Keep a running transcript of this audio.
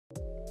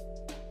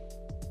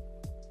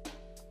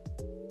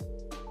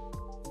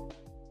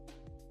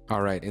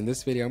Alright, in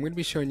this video I'm going to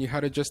be showing you how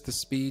to adjust the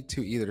speed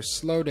to either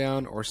slow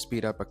down or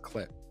speed up a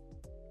clip.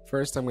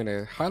 First I'm going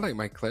to highlight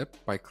my clip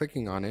by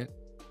clicking on it,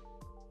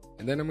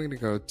 and then I'm going to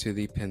go to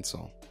the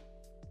pencil.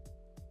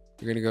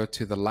 You're going to go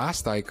to the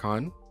last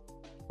icon,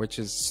 which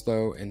is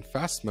slow and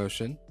fast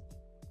motion,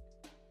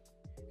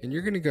 and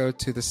you're going to go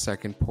to the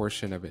second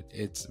portion of it.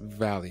 It's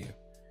value.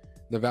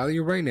 The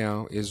value right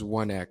now is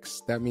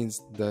 1x. That means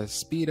the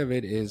speed of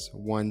it is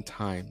 1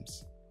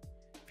 times.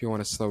 If you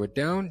want to slow it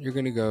down, you're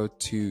going to go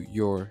to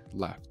your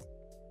left.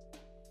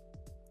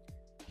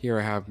 Here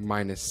I have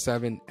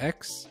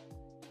 -7x.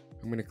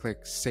 I'm going to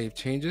click Save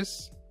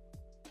Changes,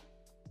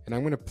 and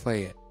I'm going to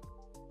play it.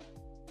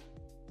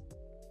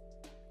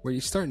 What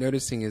you start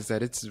noticing is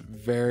that it's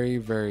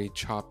very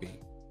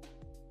choppy.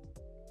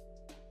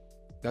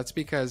 That's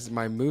because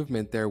my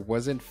movement there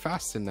wasn't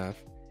fast enough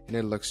and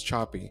it looks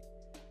choppy.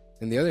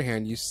 On the other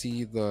hand, you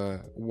see the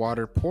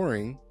water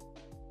pouring,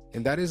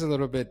 and that is a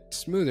little bit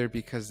smoother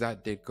because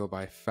that did go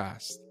by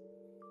fast.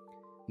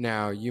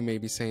 Now, you may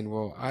be saying,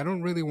 well, I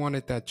don't really want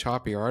it that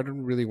choppy, or I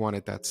don't really want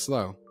it that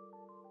slow.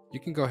 You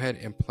can go ahead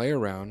and play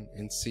around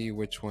and see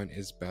which one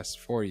is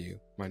best for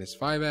you.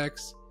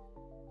 -5x,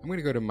 I'm going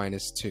to go to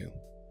 -2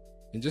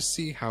 and just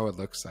see how it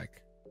looks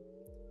like.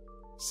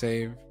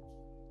 Save.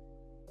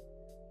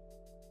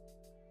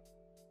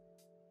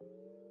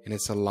 And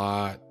it's a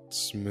lot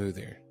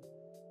smoother.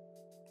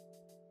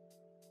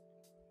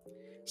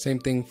 Same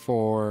thing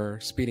for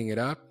speeding it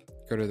up.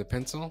 Go to the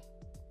pencil.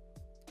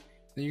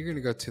 Then you're going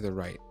to go to the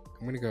right.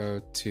 I'm going to go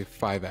to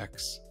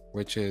 5x,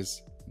 which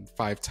is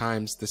 5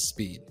 times the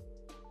speed.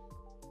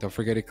 Don't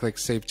forget to click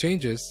Save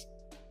Changes.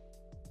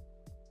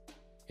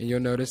 And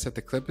you'll notice that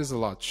the clip is a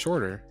lot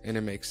shorter, and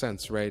it makes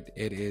sense, right?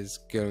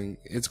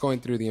 It's going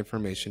through the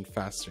information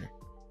faster.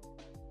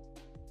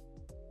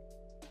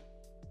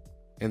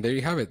 And there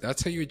you have it.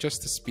 That's how you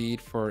adjust the speed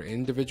for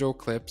individual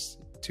clips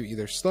to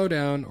either slow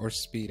down or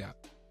speed up.